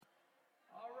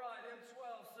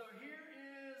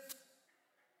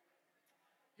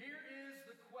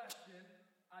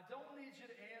don't need you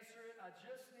to answer it. I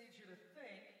just need you to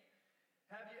think.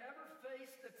 Have you ever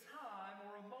faced a time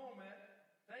or a moment,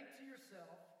 think to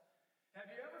yourself, have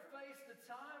you ever faced a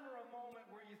time or a moment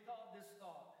where you thought this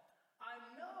thought, I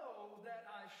know that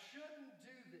I shouldn't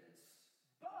do this,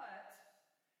 but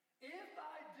if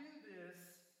I do this,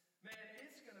 man,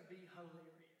 it's going to be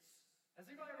hilarious.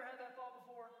 Has anybody ever had that thought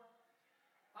before?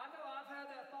 I know I've had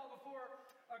that thought before.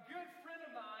 A good friend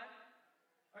of mine,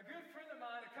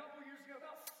 a couple years ago,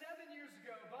 about 7 years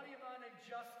ago, a buddy of mine named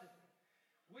Justin,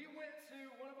 we went to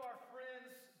one of our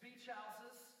friends' beach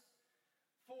houses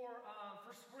for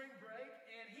spring break,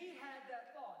 and he had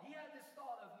that thought. He had this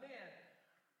thought of, man,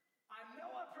 I know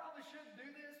I probably shouldn't do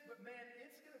this, but man,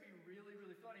 it's going to be really,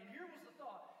 really funny. And here was the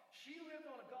thought. She lived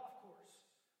on a golf course,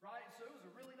 right? So it was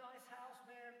a really nice house,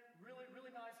 man, really,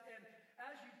 really nice. And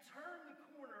as you turn the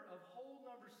corner of hole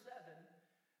number 7,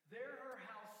 there her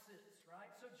house sits,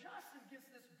 right? So Justin gets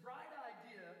this bright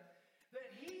idea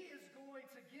that he is going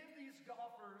to give these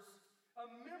golfers a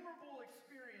memorable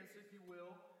experience, if you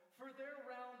will, for their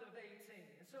round of 18.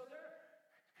 And so they're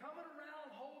coming around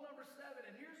hole number 7,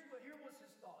 and here was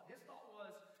his thought. His thought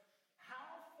was,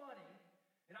 how funny,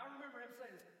 and I remember him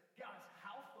saying this, guys,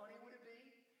 how funny would it be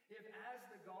if as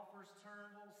the golfers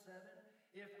turn hole 7,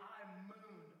 if I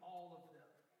mooned all of them?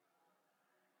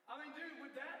 I mean, dude,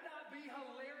 would that not be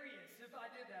hilarious if I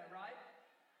did that, right?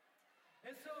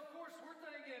 And so, of course, we're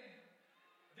thinking,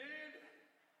 dude,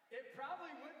 it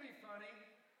probably would be funny,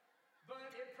 but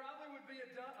it probably would be a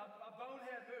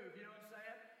bonehead move, you know what I'm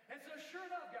saying? And so sure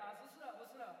enough, guys,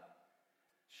 listen up.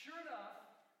 Sure enough,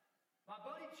 my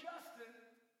buddy Justin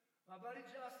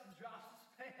drops his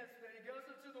pants, man. He goes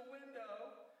up to the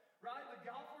window, right? The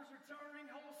golfers are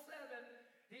turning hole 7.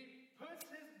 He puts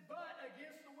his butt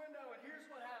against the window, and here's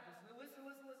what happens. Now listen.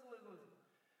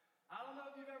 I don't know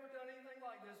if you've ever done anything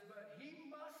like this, but he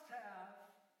must have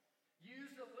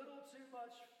used a little too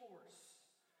much force.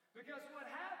 Because what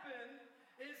happened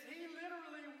is he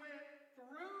literally went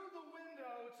through the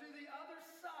window to the other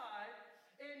side,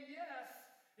 and yes,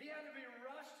 he had to be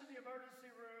rushed to the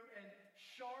emergency room, and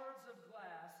shards of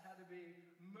glass had to be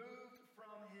moved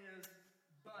from his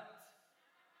butt.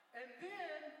 And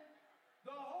then,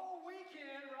 the whole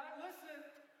weekend, right, listen,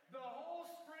 the whole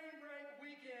spring break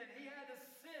weekend, he had to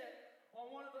sit on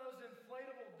one of those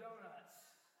inflatable donuts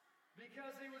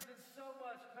because he was in so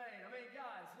much pain. I mean,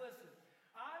 guys, listen.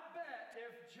 I bet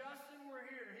if Justin were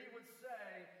here, he would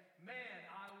say, man,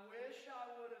 I wish I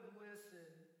would have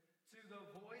listened to the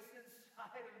voice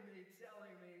inside of me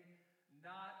telling me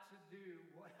not to do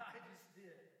what I just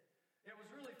did. It was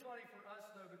really funny for us,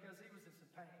 though, because he was in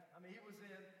some pain. I mean, he was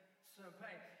in some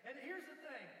pain. And here's the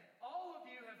thing. All of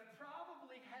you have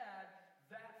probably had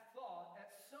that thought at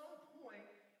some point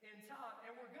in time,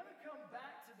 and we're going to come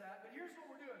back to that, but here's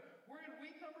what we're doing. We're in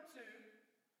week number 2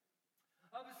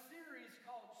 of a series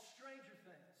called Stranger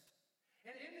Things.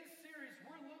 And in this series,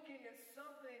 we're looking at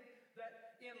something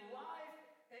that in life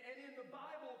and in the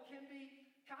Bible can be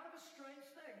kind of a strange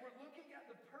thing. We're looking at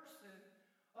the person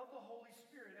of the Holy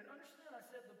Spirit. And understand, I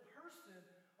said the person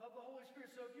of the Holy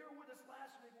Spirit. So if you were with us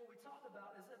last week, what we talked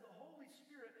about is that the Holy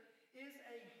Spirit is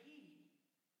a He.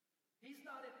 He's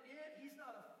not an it, He's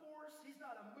not a force, He's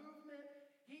not a movement,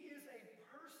 He is a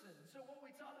person. So what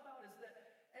we talked about is that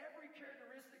every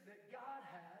characteristic that God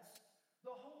has,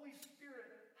 the Holy Spirit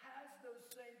has those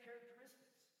same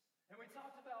characteristics. And we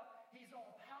talked about He's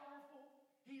all powerful,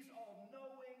 He's all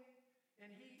knowing, and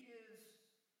He is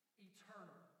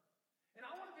eternal. And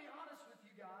I want to be honest with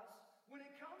you guys, when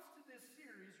it comes to this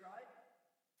series, right?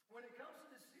 When it comes to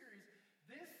this series,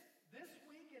 this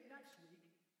week and next week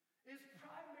is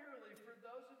primarily for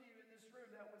those of you in this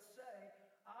room that would say,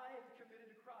 I am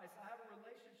committed to Christ. I have a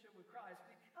relationship with Christ,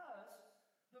 because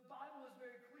the Bible is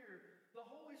very clear. The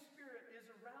Holy Spirit is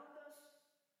around us.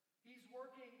 He's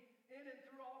working in and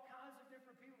through all kinds of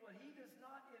different people, but He does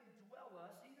not indwell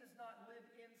us. He does not live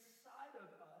inside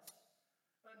of us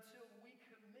until we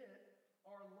commit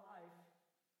our life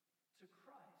to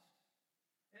Christ.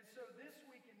 And so this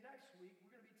week and next week,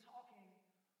 we're going to be talking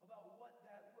about what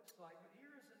that looks like. But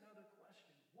here is another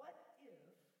question. What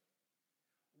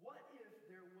if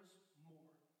there was more?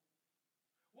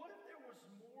 What if there was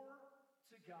more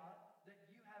to God that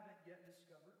you haven't yet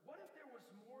discovered? What if there was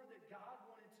more that God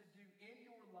wanted to do in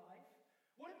your life?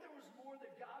 What if there was more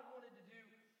that God wanted to do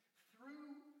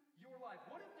through your life?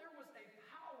 What if there was a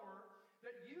power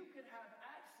that you could have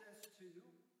access to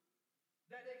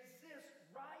that exists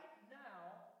right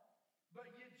now, but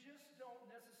you just don't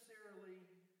necessarily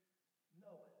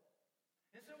know it?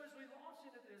 And so as we launch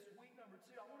into this week number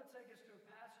 2, I want to take us to a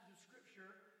passage of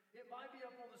Scripture. It might be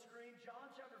up on the screen,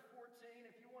 John chapter 14.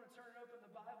 If you want to turn it open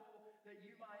in the Bible, that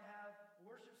you might have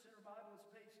Worship Center Bible. It's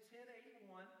page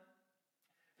 1081.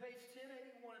 Page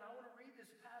 1081, and I want to read this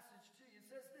passage to you. It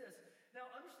says this. Now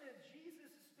understand,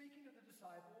 Jesus is speaking to the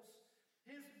disciples.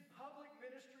 His public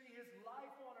ministry, his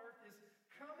life on earth is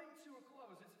coming to a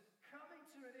close. It's coming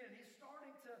to an end. He's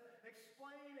starting to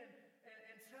explain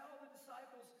and tell the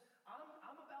disciples,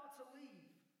 I'm about to leave.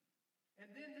 And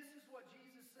then this is what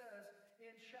Jesus says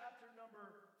in chapter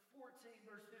number 14,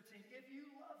 verse 15. If you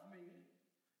love me,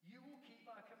 you will keep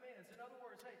my commands. In other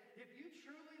words, hey, if you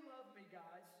truly love me,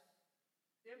 guys,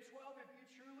 M12, if you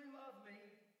truly love me,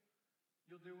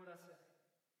 you'll do what I say.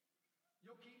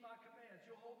 You'll keep my commands.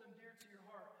 You'll hold them dear to your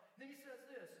heart. Then he says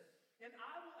this, and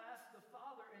I will ask the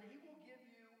Father, and he will give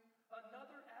you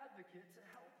another advocate to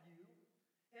help you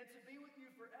and to be with you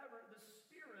forever, the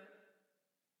Spirit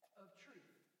of truth.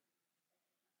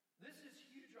 This is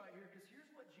huge right here, because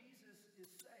here's what Jesus is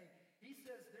saying. He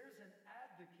says there's an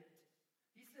advocate.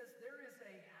 He says there is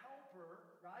a helper,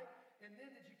 right? And then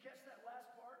did you catch that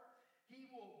last part? He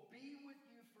will be with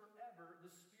you forever, the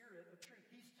Spirit of truth.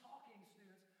 He's talking,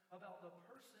 students, about the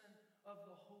person of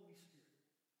the Holy Spirit.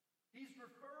 He's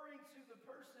referring to the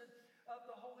person of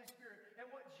the Holy Spirit.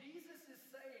 And what Jesus is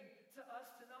saying to us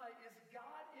tonight is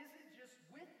God isn't just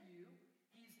with you,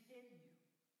 he's in you.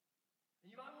 And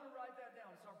you might want to write that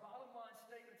down. It's our bottom line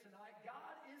statement tonight.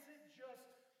 God isn't just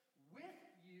with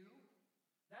you,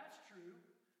 that's true,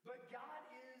 but God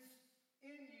is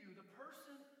in you, the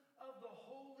person of the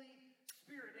Holy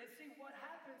Spirit. And see, what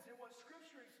happens and what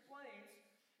Scripture explains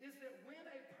is that when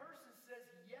a person says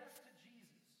yes to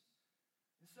Jesus,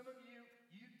 and some of you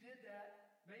did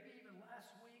that maybe even last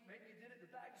week, maybe you did it at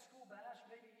the back to school bash,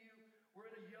 maybe you were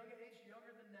at a young age,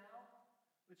 younger than now,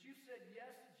 but you said yes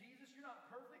to Jesus. You're not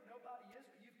perfect, nobody is,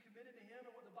 but you've committed to him.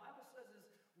 And what the Bible says is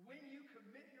when you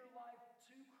commit your life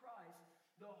to Christ,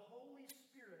 the Holy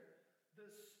Spirit, the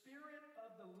Spirit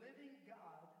of the living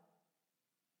God,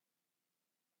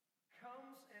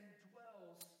 comes and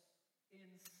dwells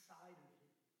inside of you.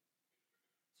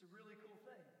 It's a really cool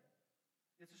thing.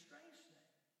 It's a strange thing.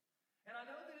 And I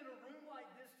know that in a room like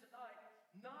this tonight,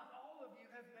 not all of you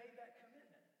have made that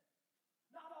commitment.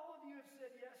 Not all of you have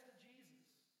said yes to Jesus.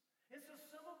 And so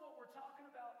some of what we're talking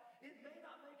about, it may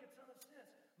not make a ton of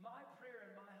sense. My prayer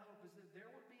and my hope is that there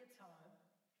would be a time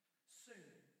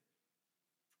soon,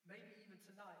 maybe even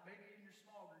tonight, maybe in your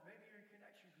small group, maybe in your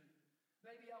connection group,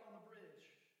 maybe out on the bridge,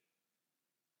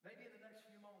 maybe in the next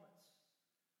few moments,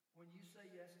 when you say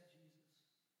yes to Jesus,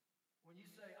 when you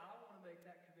say, I want to make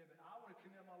that commitment, I want to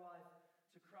commit my life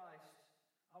to Christ,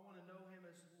 I want to know him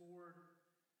as Lord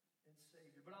and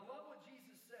Savior. But I love what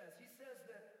Jesus says. He says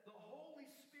that the Holy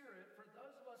Spirit, for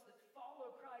those of us that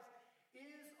follow Christ,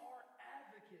 is our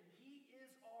advocate. He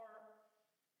is our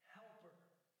helper.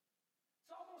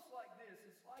 It's almost like this.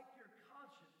 It's like your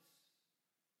conscience,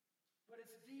 but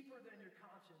it's deeper than your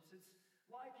conscience. It's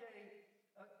like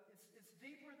it's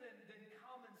deeper than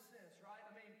common sense, right?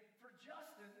 I mean, for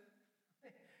Justin,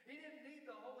 he didn't need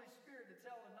the Holy Spirit to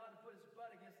tell him not to put his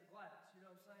butt against the glass. You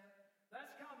know what I'm saying?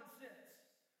 That's common sense.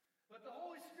 But the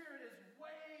Holy Spirit is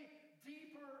way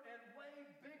deeper and way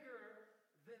bigger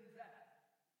than that.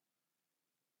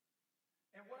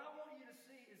 And what I want you to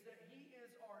see is that he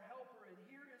is our helper, and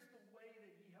here is the way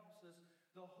that he helps us.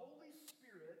 The Holy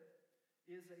Spirit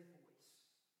is a voice.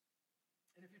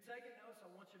 And if you're taking notes, I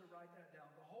want you to write that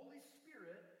down. The Holy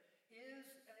Spirit is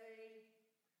a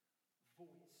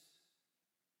voice.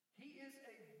 He is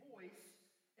a voice,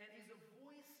 and he's a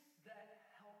voice that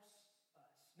helps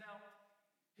us. Now,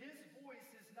 his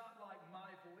voice is not like my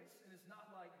voice, and it's not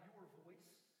like your voice.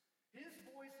 His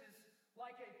voice is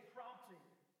like a prompting.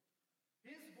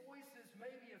 His voice is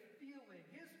maybe a feeling.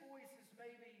 His voice is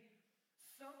maybe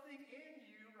something in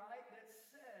you, right, that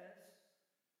says,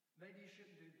 maybe you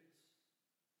shouldn't do this.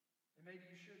 And maybe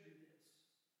you should do this.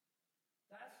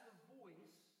 That's the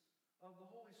voice of the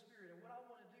Holy Spirit. And what I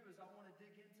want to do is I want to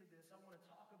dig into this. I want to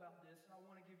talk about this. And I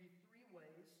want to give you 3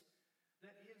 ways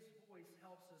that his voice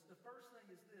helps us. The first thing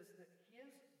is this, that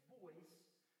his voice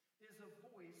is a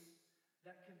voice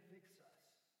that convicts us.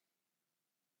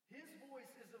 His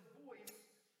voice is a voice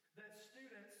that,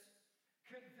 students,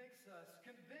 convicts us.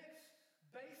 Convicts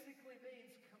basically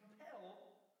means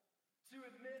compelled to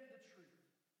admit the truth.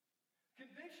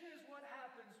 Conviction is what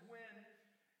happens when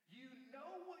you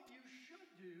know what you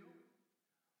should do,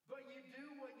 but you do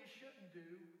what you shouldn't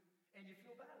do, and you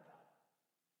feel bad about it.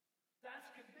 That's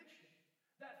conviction.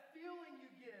 That feeling you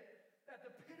get at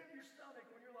the pit of your stomach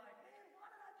when you're like, man,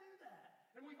 why did I do that?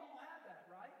 And we've all had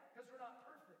that, right? Because we're not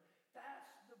perfect.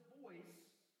 That's the voice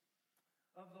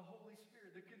of the Holy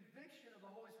Spirit, the conviction of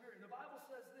the Holy Spirit. And the Bible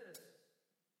says this,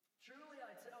 truly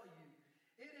I tell you,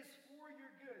 it is for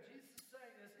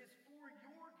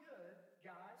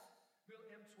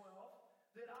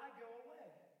that I go away.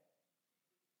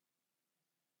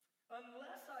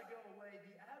 Unless I go away,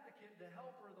 the advocate, the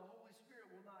helper, the Holy Spirit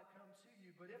will not come to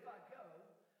you. But if I go,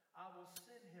 I will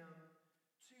send him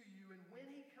to you. And when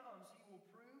he comes, he will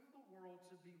prove the world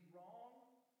to be wrong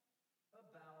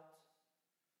about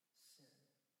sin.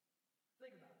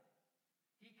 Think about it.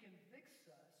 He convicts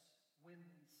us when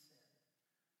we sin.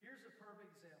 Here's a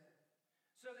perfect example.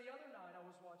 So the other night I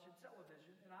was watching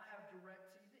television, and I have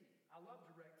DirecTV. I love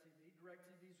DirecTV.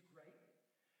 DirecTV is great.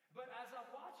 But as I'm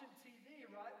watching TV,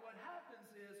 right, what happens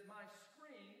is my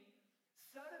screen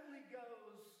suddenly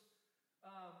goes,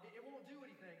 it won't do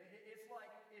anything. It's like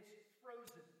it's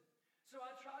frozen. So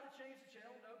I try to change the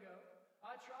channel, no go.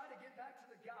 I try to get back to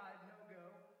the guide, no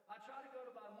go. I try to go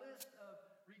to my list of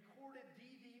recorded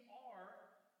DVR,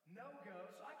 no go.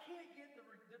 So I can't get the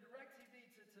DirecTV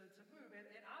to move. And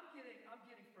I'm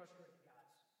getting frustrated,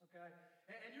 guys. Okay?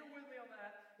 And you're with me on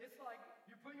that. It's like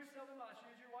you're putting yourself in my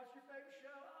shoes, you're watching your favorite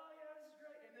show, oh yeah, this is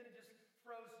great, and then it just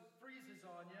freezes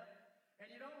on you,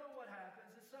 and you don't know what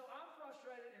happens. And so I'm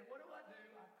frustrated, and what do? I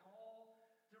call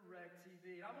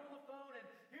DirecTV. I'm on the phone, and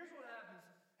here's what happens.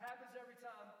 Happens every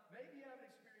time. Maybe you haven't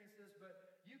experienced this,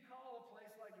 but you call a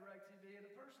place like DirecTV, and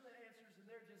the person that answers, and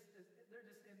they're just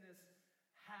in this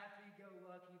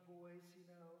happy-go-lucky voice, you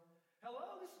know.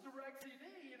 Hello, this is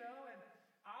DirecTV, you know, and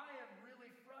I am really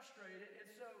frustrated. And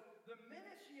so the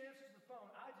minute she answers the phone,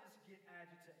 I just get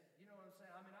agitated. You know what I'm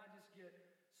saying? I mean, I just get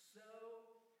so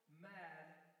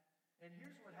mad. And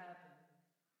here's what happened.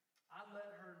 I let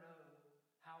her know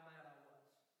how mad I was.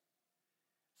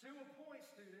 To a point,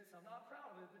 students, I'm not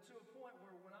proud of it, but to a point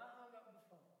where when I hung up the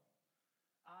phone,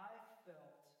 I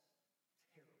felt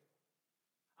terrible.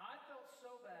 I felt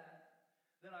so bad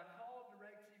that I called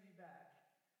DirecTV back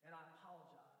and I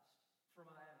apologized for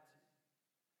my attitude.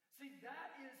 See, that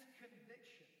is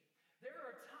conviction. There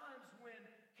are times when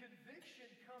conviction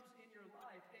comes in your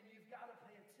life and you've got to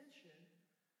pay attention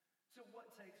to what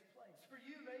takes place. For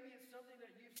you, maybe it's something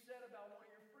that you've said about one of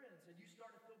your friends and you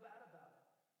start to feel bad about it.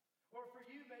 Or for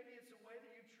you, maybe it's a way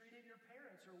that you've treated your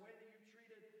parents, or a way that you've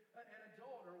treated an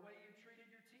adult, or a way you've treated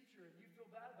your teacher, and you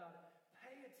feel bad about it.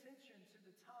 Pay attention to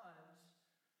the times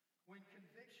when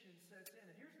conviction sets in.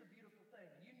 And here's the beautiful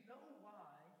thing. You know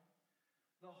why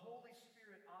the Holy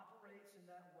Spirit operates in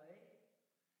that way?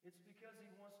 It's because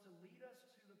he wants to lead us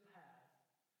to the path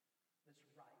that's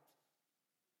right.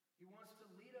 He wants to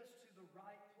lead us to the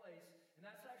right place. And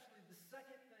that's actually the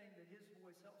second thing that his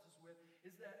voice helps us with,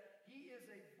 is that he is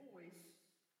a voice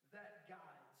that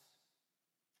guides.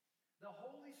 The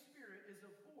Holy Spirit is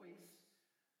a voice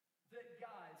that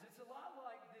guides. It's a lot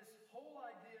like this whole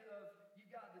idea of you've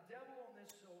got the devil on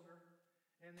this shoulder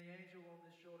and the angel on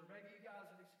this shoulder. Maybe you guys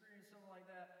have experienced something like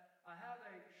that. I have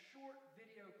a short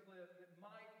video clip that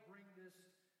might bring this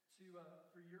to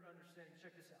for your understanding.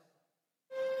 Check this out.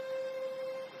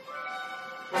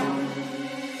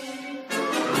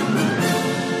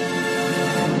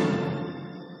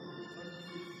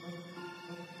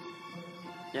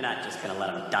 You're not just gonna let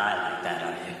him die like that,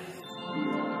 are you?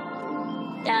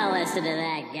 Don't listen to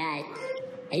that guy.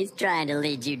 He's trying to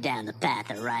lead you down the path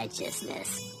of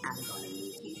righteousness. I'm gonna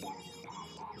lead you down the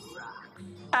path of rock.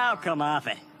 I'll come off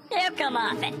it. You come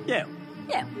off it.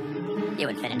 You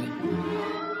Infinity.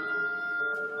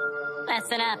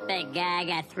 Listen up, big guy. I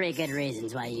got 3 good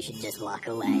reasons why you should just walk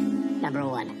away. Number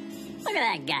 1, look at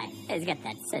that guy. He's got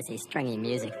that sissy stringy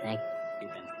music thing.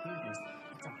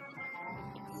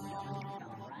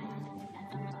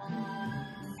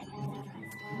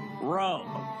 Roll.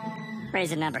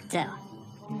 Reason number 2,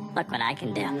 look what I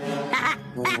can do.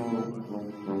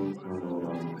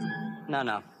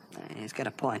 No. He's got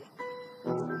a point.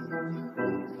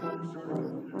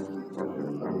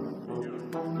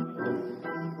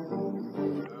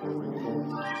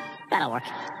 That'll work.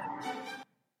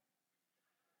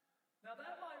 Now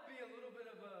that might be a little bit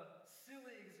of a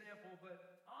silly example,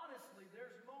 but honestly,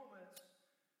 there's moments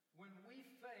when we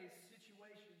face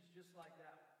situations just like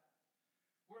that one,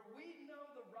 where we know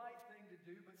the right thing to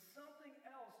do, but something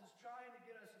else is trying to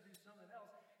get us to do something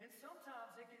else. And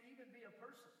sometimes it can even be a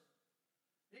person.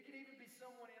 It can even be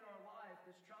someone in our life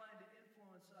that's trying to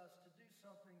influence us to do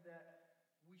something that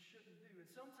we shouldn't do. And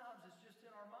sometimes it's just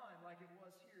in our mind, like it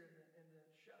was here in the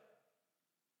show.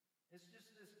 It's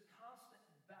just this constant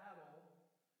battle,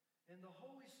 and the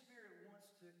Holy Spirit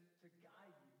wants to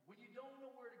guide you. When you don't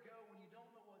know where to go, when you don't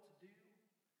know what to do,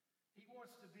 he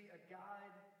wants to be a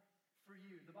guide for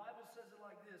you. The Bible says it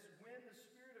like this: when the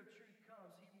Spirit of truth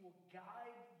comes, he will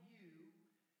guide you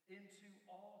into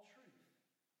all truth.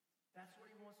 That's what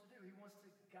he wants to do. He wants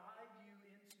to guide you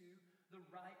into the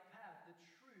right path, the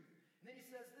truth. And then he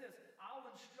says this: I'll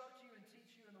instruct you and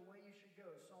teach you in the way you should should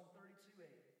go. Psalm 32:8.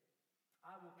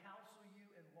 I will counsel you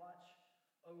and watch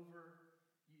over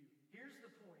you. Here's the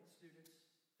point, students.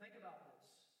 Think about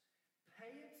this.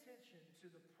 Pay attention to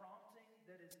the prompting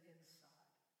that is inside.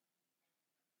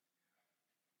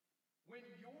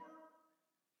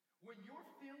 When your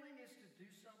feeling is to do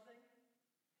something,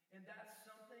 and that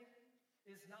something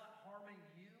is not harming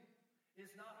you,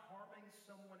 is not harming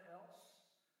someone else,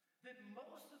 then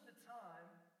most of the time,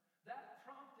 that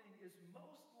prompting is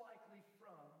most likely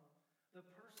from the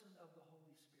person of the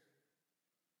Holy Spirit.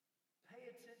 Pay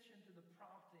attention to the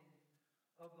prompting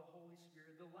of the Holy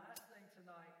Spirit. The last thing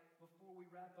tonight, before we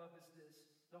wrap up, is this.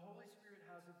 The Holy Spirit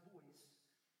has a voice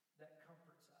that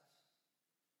comforts us.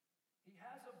 He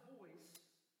has a voice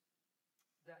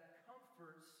that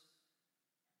comforts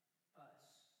us.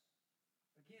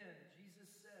 Again, Jesus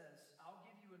says, I'll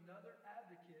give you another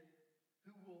advocate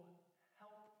who will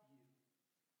help you,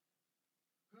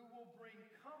 who will bring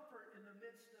comfort in the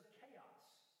midst of chaos,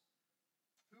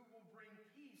 who will bring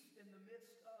peace in the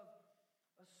midst of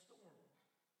a storm.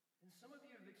 And some of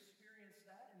you have experienced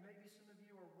that, and maybe some of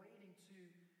you are waiting to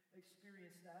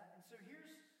experience that. And so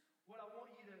here's what I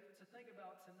want you to think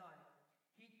about tonight.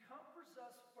 He comforts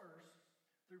us first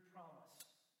through promise.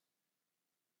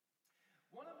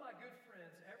 One of my good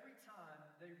friends, every time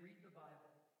they read the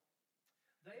Bible,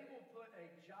 they will put a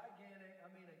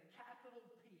capital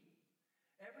P,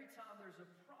 every time there's a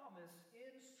promise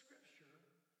in Scripture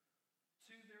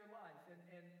to their life.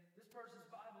 And this person's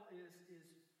Bible is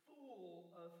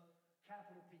full of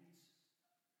capital P's.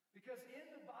 Because in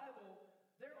the Bible,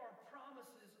 there are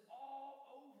promises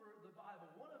all over the Bible.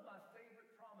 One of my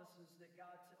favorite promises that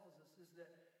God tells us is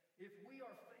that if we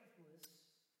are faithless,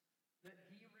 that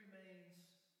He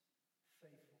remains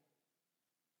faithful.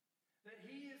 That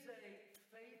He is a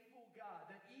faithful God.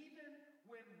 That even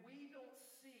when we don't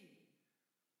see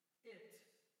it,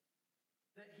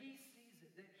 that He sees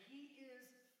it. That He is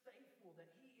faithful. That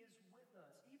He is with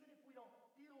us. Even if we don't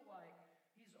feel like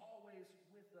He's always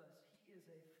with us, He is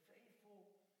a faithful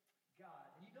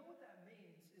God. And you know what that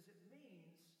means? Is it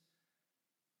means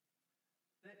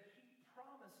that He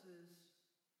promises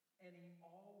and He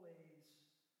always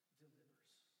delivers.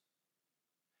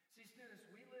 See, students,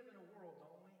 we live in a world,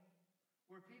 don't we,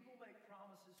 where people make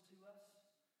promises to us,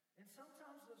 and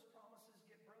sometimes those promises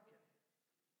get broken.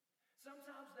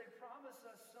 Sometimes they promise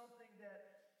us something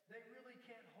that they really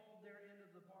can't hold their end of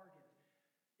the bargain.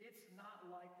 It's not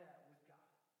like that with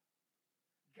God.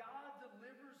 God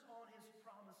delivers on His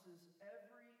promises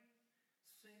every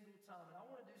single time. And I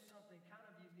want to do something kind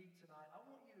of unique tonight. I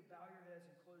want you to bow your heads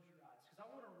and close your eyes, because I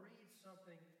want to read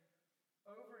something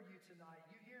over you tonight.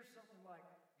 You hear something like,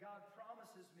 God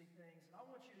promises me things, and I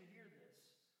want you to hear this.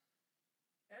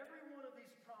 Every one of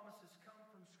these promises come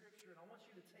from Scripture, and I want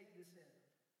you to take this in.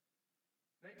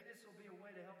 Maybe this will be a way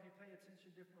to help you pay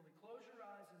attention differently. Close your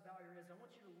eyes and bow your heads. I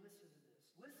want you to listen to this.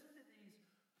 Listen to these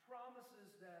promises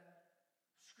that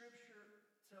Scripture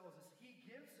tells us. He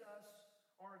gives us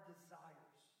our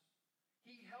desires.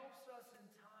 He helps us in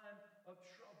time of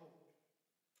trouble.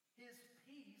 His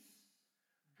peace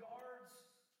guards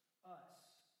us.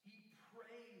 He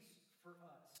prays for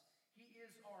us. He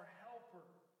is our helper.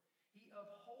 He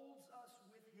upholds us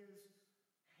with His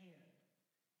hand.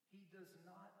 He does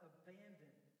not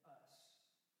abandon us.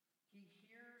 He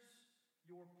hears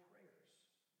your prayers.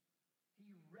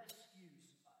 He rescues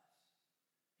us.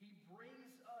 He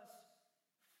brings us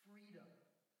freedom.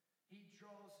 He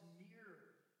draws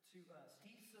near to us.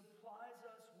 He supplies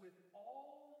us with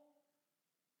all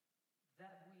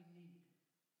that we need.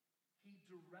 He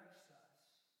directs us.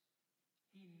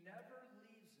 He never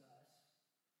leaves us.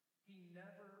 He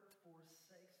never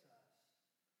forsakes us.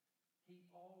 He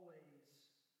always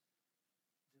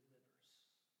delivers.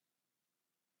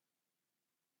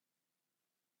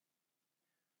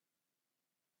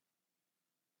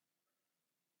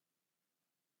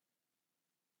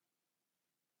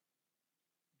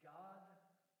 God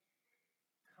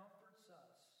comforts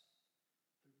us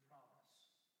through promise.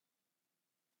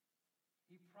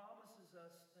 He promises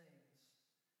us things,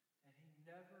 and He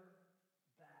never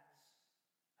backs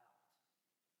out.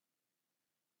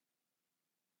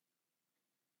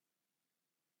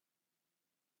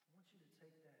 I want you to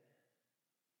take that in.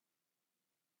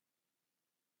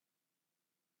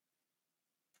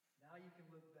 Now you can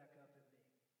look back up at me.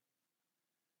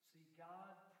 See,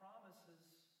 God promises,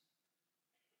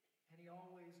 and He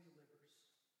always delivers.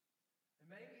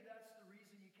 And maybe that's the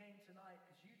reason you came tonight,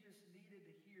 because you just needed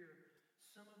to hear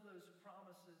some of those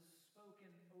promises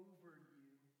spoken over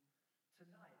you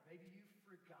tonight. Maybe you've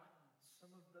forgotten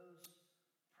some of those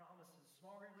promises.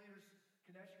 Small group leaders,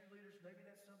 connection group leaders, maybe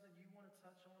that's something you want to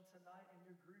touch on tonight in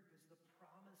your group, is the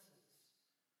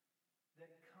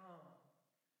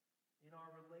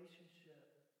relationship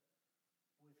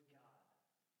with God.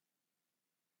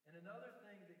 And another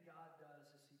thing that God does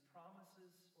is he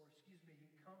promises, he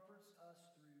comforts us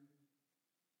through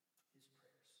his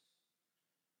prayers.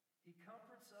 He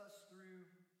comforts us through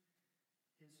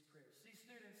his prayers. See,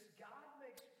 students, God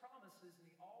makes promises and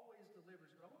he always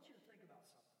delivers. But I want you to think about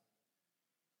something.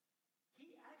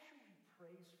 He actually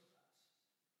prays for us.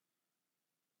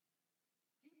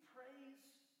 He prays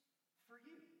for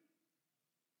you.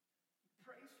 He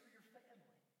prays for your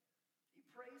family. He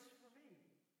prays for me.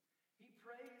 He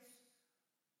prays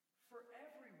for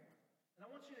everyone. And I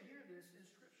want you to hear this in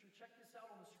Scripture. Check this out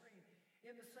on the screen.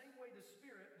 In the same way, the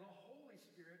Spirit, the Holy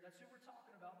Spirit, that's who we're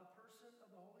talking about, the person of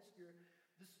the Holy Spirit,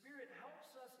 the Spirit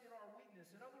helps us in our weakness.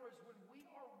 In other words, when we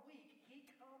are weak, he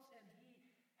comes and he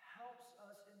helps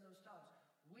us in those times.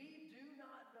 We do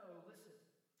not know, listen,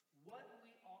 what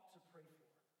we ought to pray for.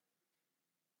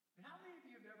 And how many of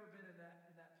you have ever been in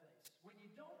that place? When you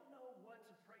don't know what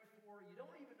to pray for, you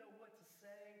don't even know what to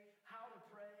say, how to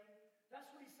pray. That's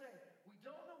what he's saying. We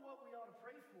don't know what we ought to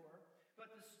pray for, but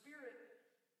the Spirit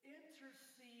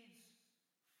intercedes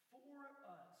for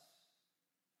us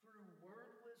through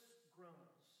wordless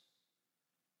groans.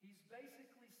 He's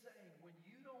basically saying, when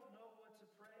you don't know what to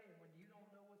pray and when you don't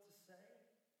know what to say,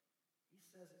 he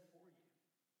says it for you.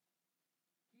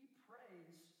 He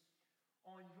prays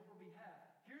on your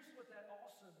behalf. Here's what that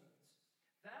also means.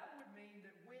 That would mean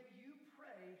that when you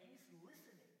pray, he's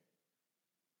listening.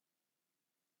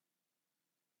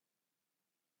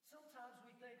 Sometimes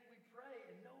we think we pray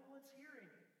and no one's hearing.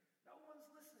 No one's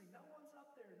listening. No one's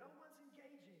up there. No one's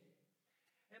engaging.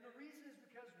 And the reason is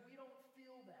because we don't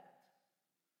feel that.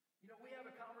 You know, we have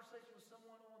a conversation with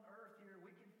someone on earth here.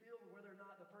 We can feel whether or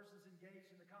not the person's engaged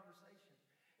in the conversation.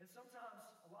 And sometimes,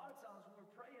 a lot of times when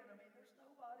we're praying, I mean, there's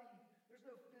nobody, there's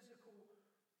no physical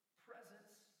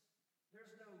presence.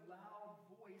 There's no loud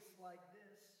voice like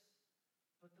this.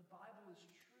 But the Bible is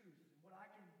truth. And what I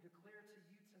can declare to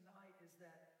you tonight is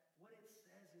that what it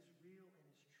says is real and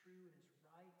is true and is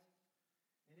right.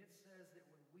 And it says that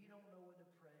when we don't know what to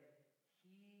pray,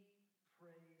 he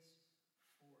prays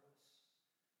for us.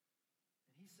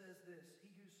 And he says this,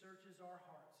 he who searches our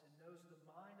hearts and knows the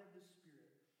mind of the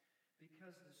Spirit,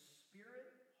 because the Spirit,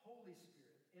 Holy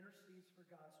Spirit, intercedes for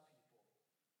God's people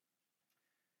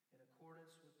in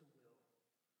accordance with the will of God.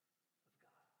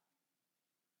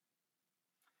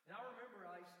 And I remember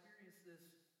I experienced this.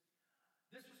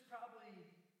 This was probably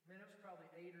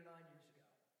 8 or 9 years ago.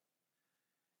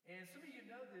 And some of you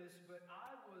know this, but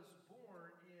I was born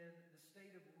in the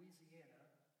state of Louisiana.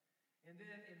 And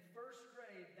then in first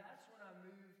grade, that's when I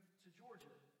moved to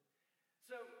Georgia.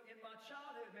 So in my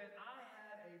childhood, man, I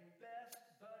had a best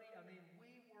buddy. I mean,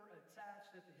 we were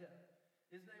attached at the hip.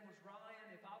 His name was Ryan.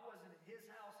 If I wasn't at his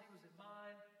house, he was at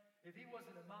mine. If he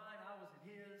wasn't at mine, I was at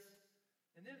his.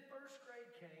 And then first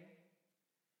grade came,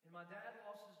 and my dad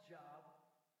lost his job,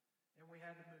 and we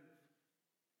had to move.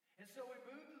 And so we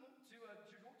moved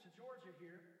to Georgia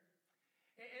here.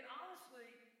 And honestly,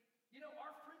 you know,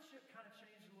 our friendship kind of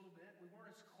changed a little bit. We weren't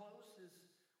as close as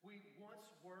we once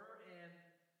were, and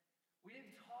we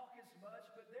didn't talk as much,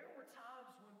 but there were times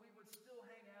when we would still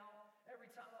hang out every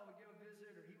time I would go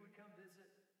visit or he would come visit.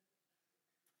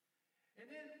 And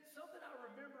then something I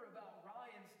remember about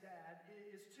Ryan's dad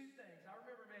is two things. I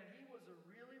remember, man, he was a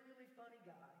really, really funny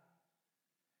guy.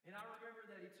 And I remember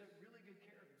that he took really good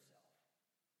care of himself.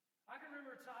 I can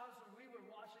remember times when we were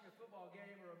watching a football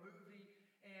game or a movie,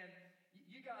 and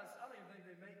you guys, I don't even think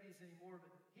they make these anymore,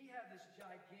 but he had this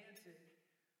gigantic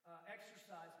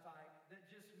exercise bike that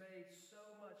just made so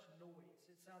much noise.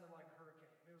 It sounded like a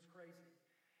hurricane. It was crazy.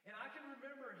 And I can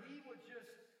remember he would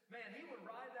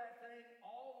ride that thing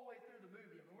all the way through the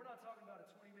movie. I mean, we're not talking about a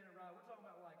 20-minute ride. We're talking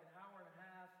about like an hour and a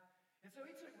half. And so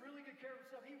he took really good care of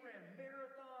himself. He ran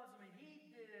marathons. I mean,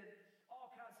 he did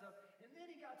all kinds of stuff. And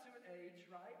then he got to an age,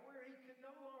 right, where he could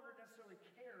no longer necessarily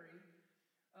carry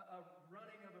a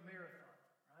running of a marathon,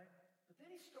 right? But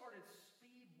then he started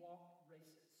speed walk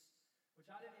races, which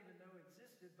I didn't even know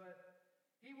existed. But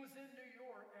he was in New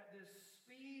York at this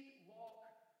speed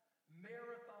walk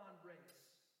marathon race.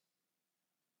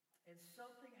 And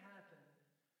something happened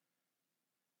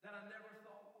that I never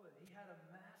thought would. He had a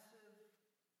massive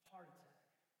heart attack.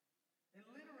 And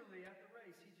literally at the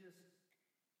race, he just,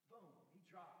 boom, he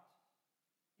dropped.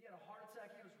 He had a heart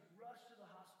attack. He was rushed to the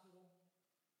hospital.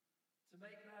 To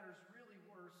make matters really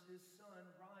worse, his son,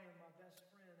 Ryan, my best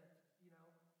friend,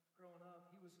 growing up,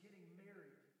 he was getting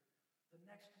married the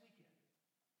next weekend.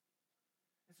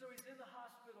 And so he's in the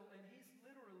hospital, and he's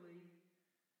literally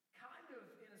kind of,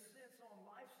 in a sense, on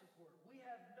life support. We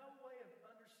have no way of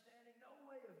understanding, no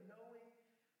way of knowing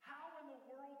how in the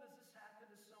world does this happen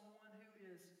to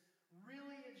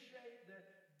really in shape, that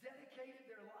dedicated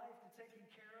their life to taking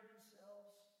care of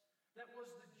themselves, that was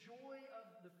the joy of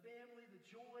the family, the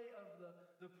joy of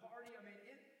the party. I mean,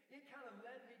 it kind of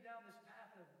led me down this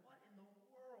path of what in the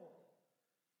world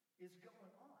is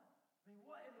going on? I mean,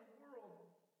 what in the world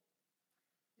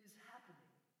is happening?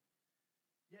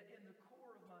 Yet in the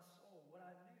core of my soul, what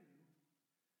I knew is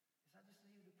I just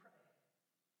needed to pray.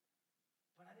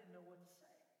 But I didn't know what to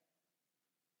say.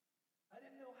 I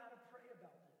didn't know how to pray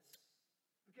about this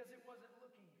because it wasn't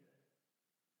looking good.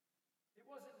 It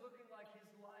wasn't looking like his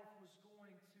life was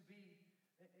going to be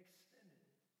extended.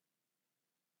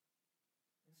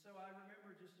 And so I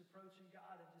remember just approaching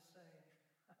God and just saying,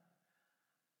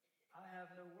 I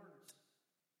have no words.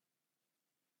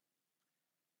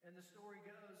 And the story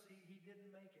goes, he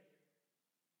didn't make it.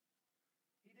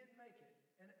 He didn't make it.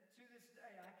 And to this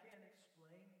day, I can't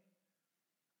explain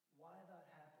why that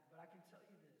happened. But I can tell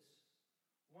you this.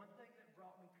 One thing that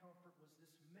brought me comfort was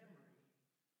this memory,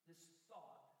 this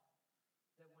thought,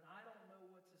 that when I don't know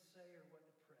what to say or what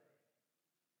to pray,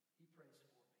 he prays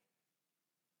for me.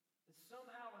 That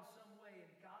somehow, in some way,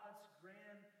 in God's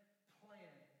grand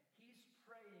plan, he's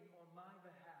praying on my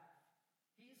behalf.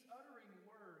 He's uttering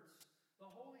words.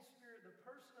 The Holy Spirit, the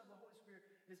person of the Holy Spirit,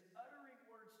 is uttering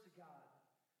words to God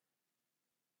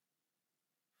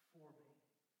for me.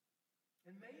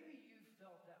 And maybe you've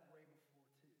felt that way before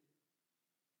too.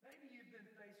 Maybe you've been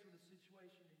faced with a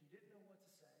situation and you didn't know what to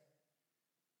say.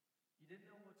 You didn't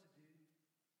know what to do.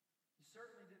 You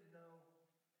certainly didn't know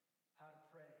how to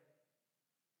pray.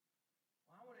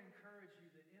 Well, I want to encourage you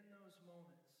that in those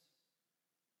moments,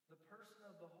 the person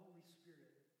of the Holy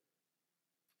Spirit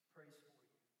prays for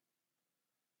you.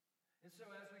 And so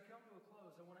as we come to a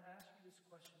close, I want to ask you this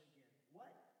question again. What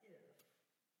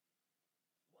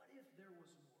if there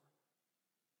was more?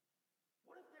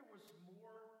 What if there was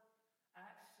more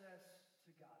access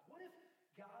to God? What if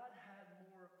God had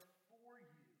more for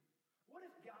you? What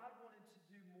if God wanted to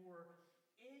do more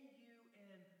in you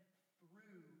and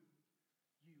through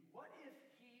you? What if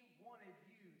he wanted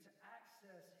you to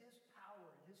access his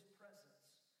power and his presence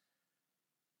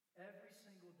every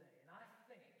single day? And I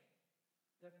think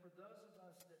that for those of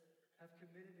us that have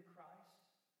committed to Christ,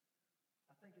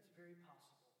 I think it's very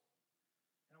possible.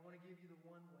 And I want to give you the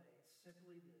one way. It's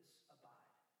simply this: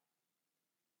 abide.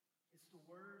 It's the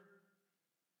word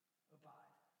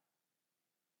abide.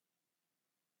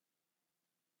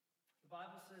 The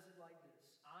Bible says it like this: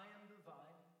 I am the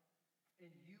vine,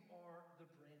 and you are the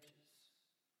branches.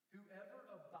 Whoever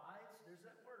abides, there's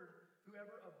that word,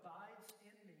 whoever abides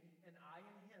in me and I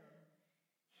in him,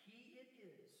 he it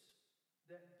is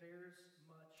that bears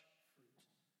much fruit.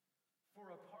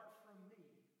 For apart from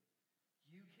me,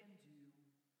 you can do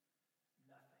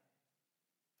nothing.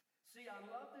 See, I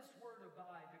love this word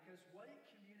abide because what it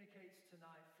communicates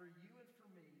tonight for you and for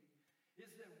me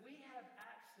is that we have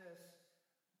access.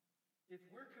 If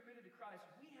we're committed to Christ,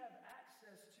 we have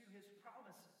access to his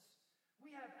promises.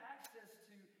 We have access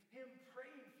to him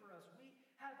praying for us. We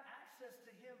have access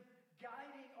to him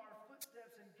guiding our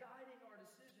footsteps and guiding our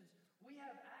decisions. We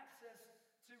have access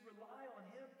to rely on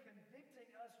him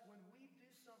convicting us when we do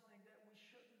something that we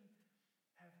shouldn't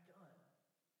have done.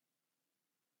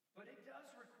 But it does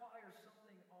require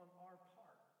something on our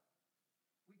part.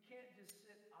 We can't just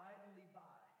sit idly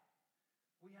by.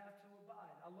 We have to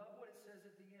abide. I love what it says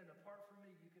at the end. Apart from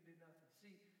me, you can do nothing.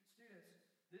 See, students,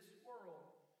 this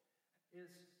world is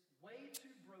way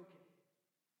too broken.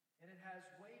 And it has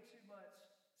way too much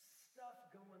stuff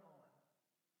going on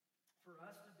for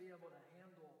us to be able to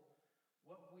handle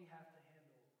what we have to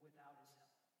handle without his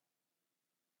help.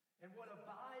 And what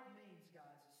abide means,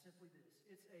 guys, is simply this.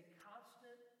 It's a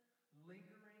constant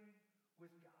lingering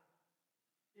with God.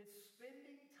 It's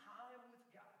spending time with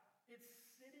God. It's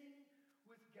sitting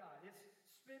with God. It's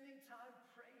spending time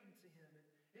praying to him.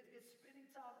 It's spending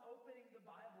time opening the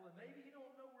Bible. And maybe you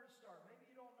don't know where to start.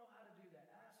 Maybe you don't know how to do that.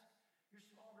 Ask your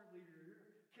small group leader, your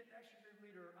connection group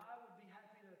leader. I would be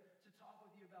happy to talk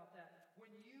with you about that.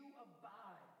 When you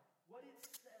abide, what it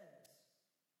says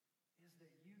is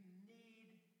that you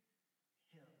need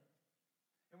him.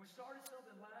 And we started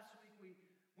something last week. We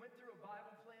went through a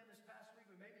Bible plan this past week,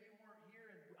 but maybe you weren't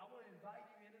here. And I want to invite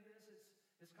you into this.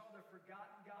 It's called the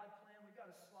Forgotten God Plan. We've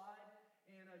got a slide,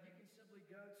 and you can simply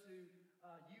go to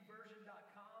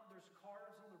uversion.com. There's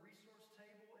cards on the resource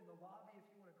table in the lobby if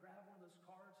you want to grab one of those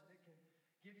cards, and it can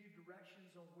give you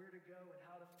directions on where to go and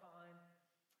how to find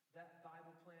that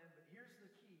Bible plan. But here's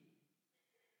the key.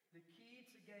 The key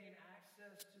to gain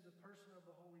access to the person of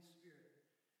the Holy Spirit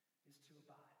is to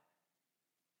abide.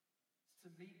 It's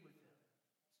to meet with him.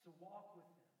 It's to walk with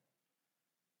him.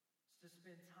 It's to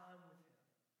spend time with him.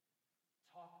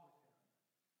 Talk with him.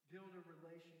 build a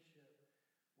relationship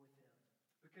with him.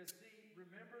 Because see,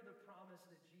 remember the promise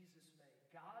that Jesus made.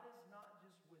 God is not